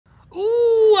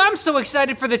Ooh, I'm so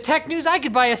excited for the tech news I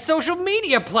could buy a social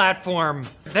media platform.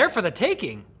 They're for the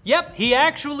taking. Yep, he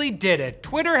actually did it.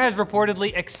 Twitter has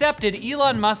reportedly accepted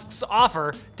Elon Musk's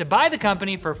offer to buy the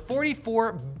company for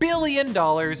 $44 billion,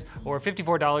 or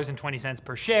 $54.20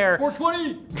 per share.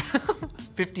 420!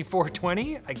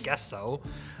 54.20? I guess so.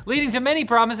 Leading to many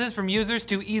promises from users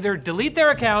to either delete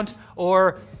their account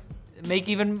or make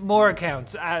even more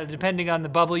accounts, depending on the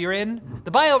bubble you're in. The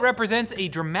buyout represents a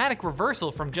dramatic reversal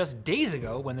from just days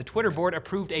ago when the Twitter board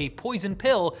approved a poison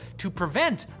pill to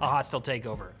prevent a hostile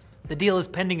takeover. The deal is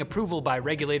pending approval by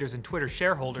regulators and Twitter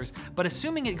shareholders, but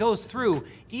assuming it goes through,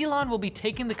 Elon will be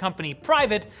taking the company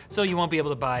private, so you won't be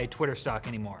able to buy Twitter stock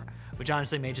anymore, which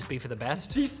honestly may just be for the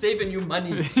best. He's saving you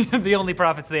money. The only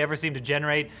profits they ever seem to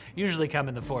generate usually come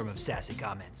in the form of sassy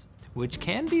comments, which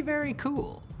can be very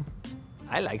cool.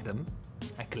 I like them.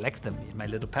 I collect them in my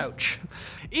little pouch.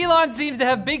 Elon seems to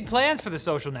have big plans for the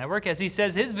social network, as he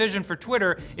says his vision for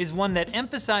Twitter is one that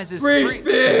emphasizes free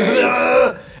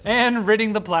speech and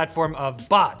ridding the platform of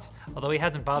bots. Although he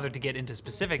hasn't bothered to get into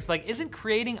specifics, like, isn't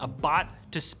creating a bot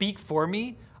to speak for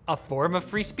me a form of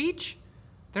free speech?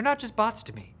 They're not just bots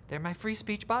to me. They're my free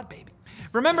speech bot baby.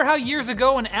 Remember how years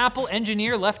ago an Apple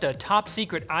engineer left a top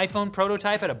secret iPhone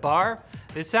prototype at a bar?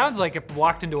 This sounds like a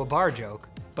walked into a bar joke,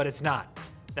 but it's not.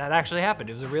 That actually happened,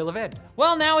 it was a real event.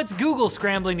 Well, now it's Google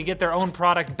scrambling to get their own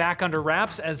product back under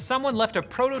wraps as someone left a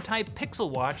prototype Pixel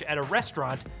watch at a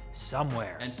restaurant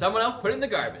somewhere. And someone else put it in the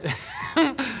garbage.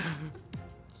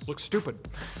 Looks stupid.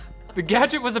 The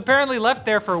gadget was apparently left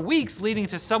there for weeks, leading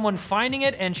to someone finding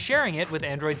it and sharing it with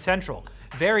Android Central.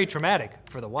 Very traumatic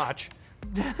for the watch.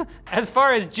 As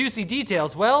far as juicy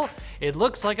details, well, it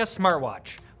looks like a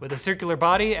smartwatch with a circular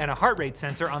body and a heart rate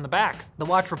sensor on the back. The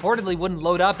watch reportedly wouldn't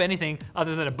load up anything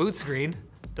other than a boot screen.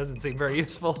 Doesn't seem very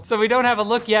useful. So we don't have a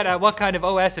look yet at what kind of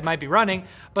OS it might be running,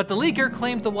 but the leaker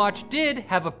claimed the watch did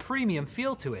have a premium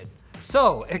feel to it.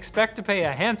 So expect to pay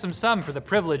a handsome sum for the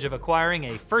privilege of acquiring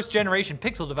a first generation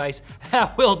Pixel device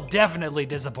that will definitely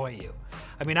disappoint you.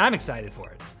 I mean, I'm excited for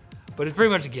it, but it's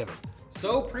pretty much a given.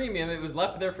 So premium, it was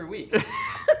left there for weeks.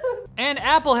 And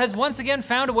Apple has once again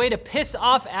found a way to piss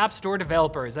off App Store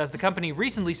developers, as the company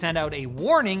recently sent out a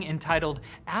warning entitled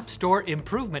App Store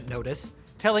Improvement Notice,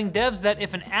 telling devs that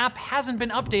if an app hasn't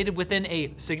been updated within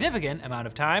a significant amount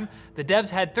of time, the devs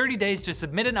had 30 days to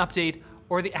submit an update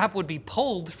or the app would be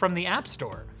pulled from the App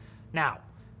Store. Now,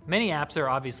 many apps are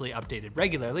obviously updated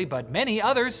regularly, but many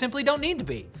others simply don't need to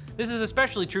be. This is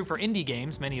especially true for indie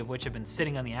games, many of which have been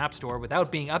sitting on the App Store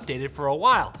without being updated for a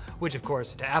while, which of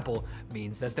course to Apple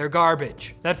means that they're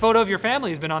garbage. That photo of your family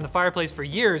has been on the fireplace for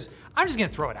years, I'm just gonna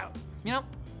throw it out, you know?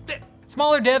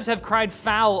 Smaller devs have cried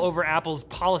foul over Apple's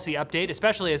policy update,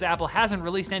 especially as Apple hasn't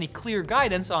released any clear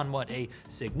guidance on what a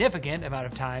significant amount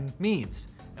of time means.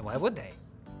 And why would they?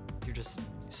 You're just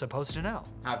supposed to know.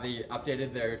 Have they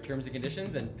updated their terms and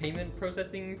conditions and payment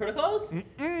processing protocols? Then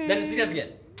it's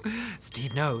significant.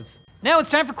 Steve knows. Now it's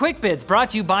time for Quick Bits,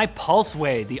 brought to you by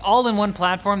Pulseway, the all-in-one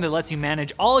platform that lets you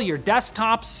manage all your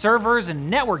desktops, servers, and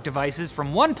network devices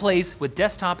from one place with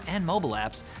desktop and mobile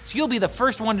apps, so you'll be the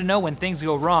first one to know when things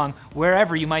go wrong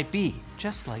wherever you might be,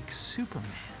 just like Superman.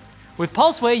 With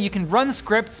Pulseway, you can run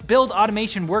scripts, build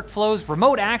automation workflows,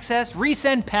 remote access,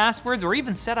 resend passwords, or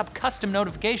even set up custom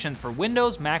notifications for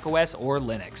Windows, macOS, or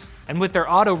Linux. And with their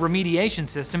auto remediation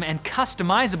system and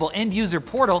customizable end-user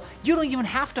portal, you don't even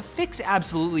have to fix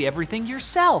absolutely everything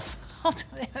yourself.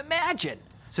 Imagine.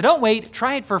 So don't wait,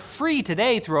 try it for free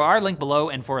today through our link below,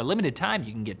 and for a limited time,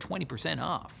 you can get 20%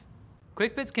 off.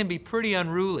 Quick Bits can be pretty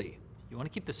unruly. You want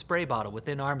to keep the spray bottle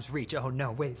within arm's reach. Oh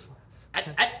no, wait.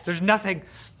 There's nothing.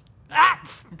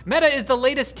 Meta is the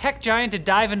latest tech giant to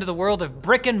dive into the world of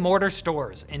brick and mortar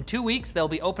stores. In 2 weeks, they'll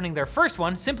be opening their first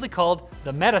one, simply called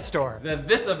the Meta Store. The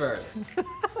Visiverse.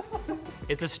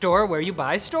 It's a store where you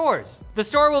buy stores. The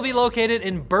store will be located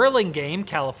in Burlingame,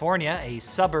 California, a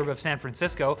suburb of San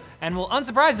Francisco, and will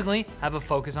unsurprisingly have a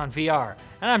focus on VR.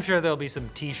 And I'm sure there'll be some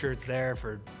t-shirts there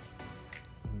for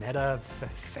Meta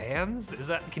fans? Is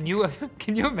that, can you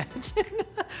imagine?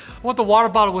 I want the water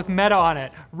bottle with Meta on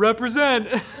it. Represent.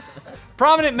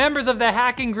 Prominent members of the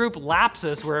hacking group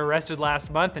Lapsus were arrested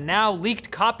last month, and now leaked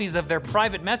copies of their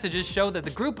private messages show that the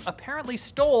group apparently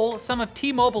stole some of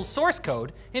T-Mobile's source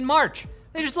code in March.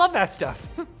 They just love that stuff.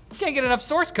 Can't get enough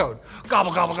source code.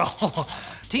 Gobble, gobble, gobble.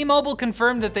 T-Mobile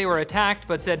confirmed that they were attacked,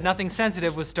 but said nothing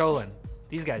sensitive was stolen.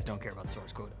 These guys don't care about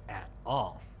source code at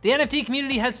all. The NFT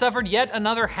community has suffered yet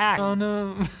another hack. Oh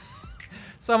no.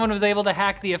 Someone was able to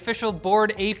hack the official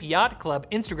Bored Ape Yacht Club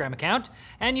Instagram account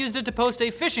and used it to post a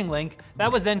phishing link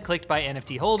that was then clicked by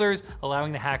NFT holders,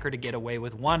 allowing the hacker to get away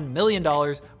with $1 million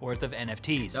worth of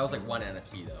NFTs. That was like one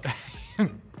NFT though.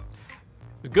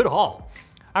 Good haul.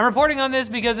 I'm reporting on this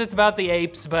because it's about the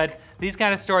apes, but these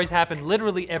kind of stories happen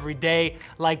literally every day.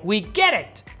 Like, we get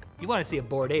it! You wanna see a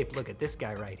bored ape, look at this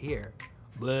guy right here.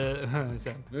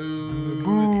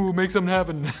 Boo, make something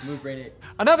happen. Move, brain ape.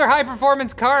 Another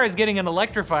high-performance car is getting an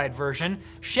electrified version.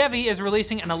 Chevy is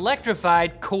releasing an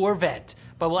electrified Corvette,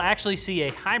 but we'll actually see a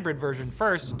hybrid version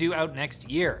first, due out next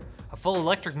year. A full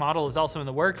electric model is also in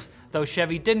the works, though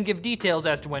Chevy didn't give details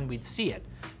as to when we'd see it.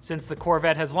 Since the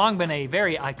Corvette has long been a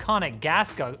very iconic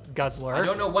gas guzzler. I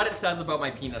don't know what it says about my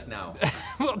penis now.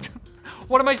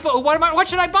 What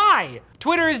should I buy?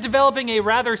 Twitter is developing a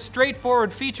rather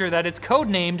straightforward feature that it's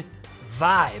codenamed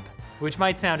Vibe, which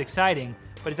might sound exciting,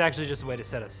 but it's actually just a way to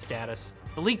set a status.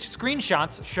 The leaked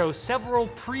screenshots show several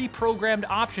pre-programmed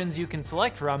options you can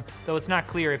select from, though it's not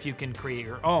clear if you can create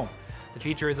your own. The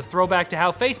feature is a throwback to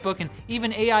how Facebook and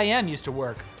even AIM used to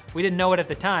work. We didn't know it at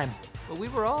the time, but we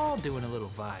were all doing a little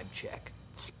vibe check.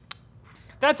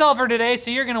 That's all for today, so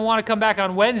you're gonna wanna come back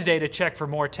on Wednesday to check for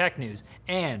more tech news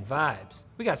and vibes.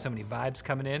 We got so many vibes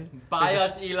coming in. Buy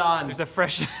us, Elon. There's a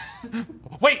fresh,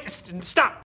 wait, stop.